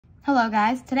Hello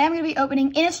guys, today I'm going to be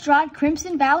opening Innistrad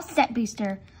Crimson Vow Set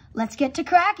Booster. Let's get to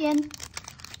cracking.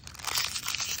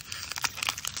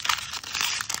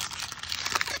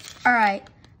 Alright,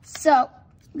 so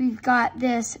we've got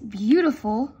this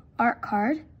beautiful art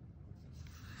card.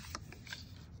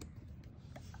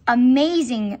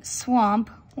 Amazing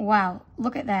swamp. Wow,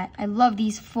 look at that. I love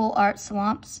these full art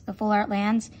swamps, the full art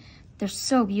lands. They're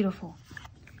so beautiful.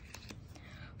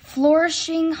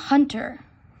 Flourishing Hunter.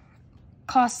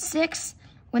 Cost 6.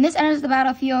 When this enters the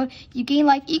battlefield, you gain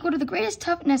life equal to the greatest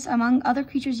toughness among other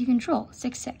creatures you control.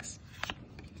 6/6.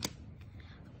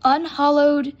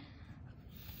 Unhallowed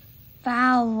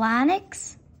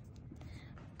Phalanx.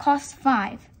 Cost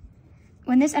 5.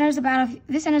 When this enters the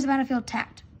battlefield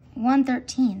tapped.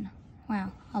 1/13.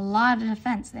 Wow, a lot of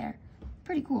defense there.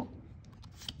 Pretty cool.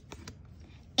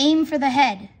 Aim for the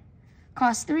Head.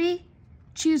 Cost 3.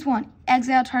 Choose one.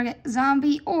 Exile target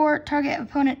zombie or target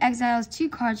opponent exiles 2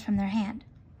 cards from their hand.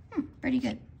 Pretty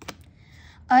good.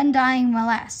 Undying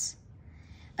Molasse.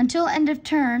 Until end of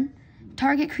turn,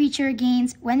 target creature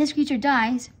gains, when this creature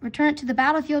dies, return it to the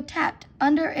battlefield tapped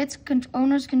under its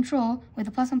owner's control with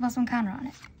a +1/+1 counter on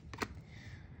it.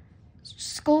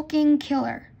 Skulking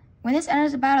Killer. When this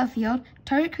enters the battlefield,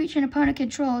 target creature an opponent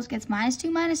controls gets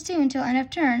 -2/-2 until end of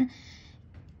turn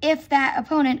if that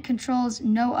opponent controls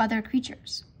no other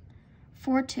creatures.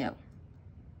 4/2.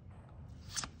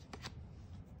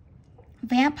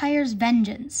 Vampire's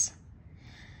Vengeance.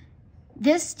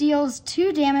 This deals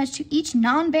 2 damage to each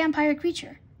non-vampire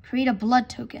creature. Create a blood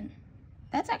token.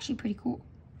 That's actually pretty cool.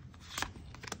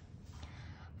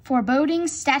 Foreboding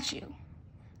Statue.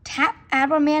 Tap, add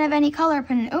 1 mana of any color,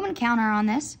 put an omen counter on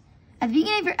this. At the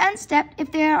beginning of your end step,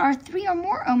 if there are 3 or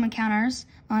more omen counters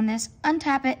on this,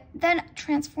 untap it, then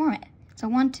transform it. It's a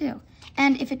 1/2.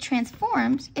 And if it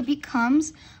transforms, it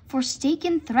becomes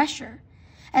Forsaken Thresher.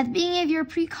 At the beginning of your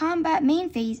pre-combat main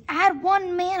phase, add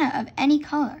 1 mana of any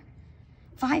color.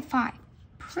 5/5.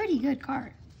 Pretty good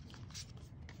card.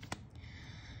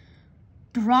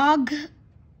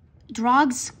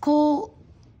 Drogskull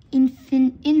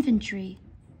Infantry.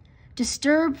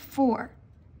 Disturb 4.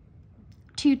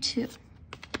 2/2.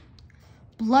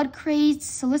 Blood Crazed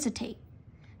Solicitate.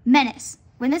 Menace.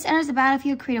 When this enters the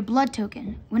battlefield, create a blood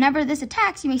token. Whenever this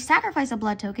attacks, you may sacrifice a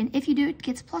blood token. If you do, it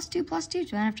gets +2/+2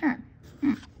 to end of turn.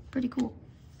 Pretty cool.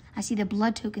 I see the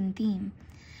blood token theme.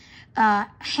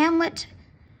 Hamlet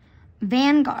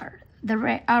Vanguard, a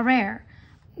rare.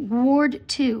 Ward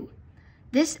 2.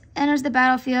 This enters the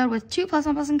battlefield with 2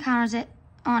 +1/+1 counters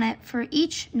on it for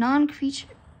each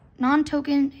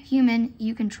non-token human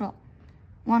you control.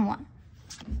 1/1.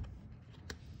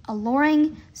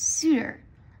 Alluring Suitor.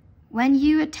 When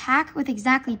you attack with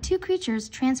exactly 2 creatures,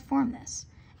 transform this.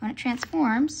 When it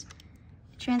transforms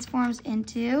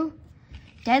into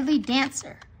Deadly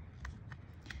Dancer.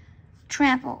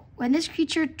 Trample. When this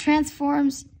creature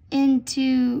transforms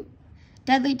into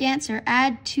Deadly Dancer,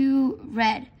 add 2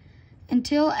 red.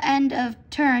 Until end of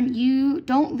turn, you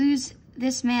don't lose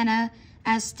this mana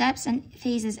as steps and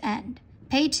phases end.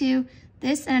 Pay 2.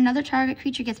 This and another target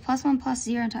creature gets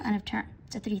 +1/+0 until end of turn.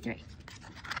 It's a 3/3.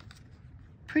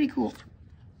 Pretty cool.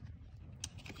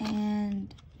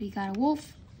 And we got a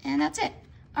wolf, and that's it.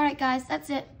 All right, guys, that's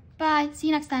it. Bye. See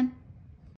you next time.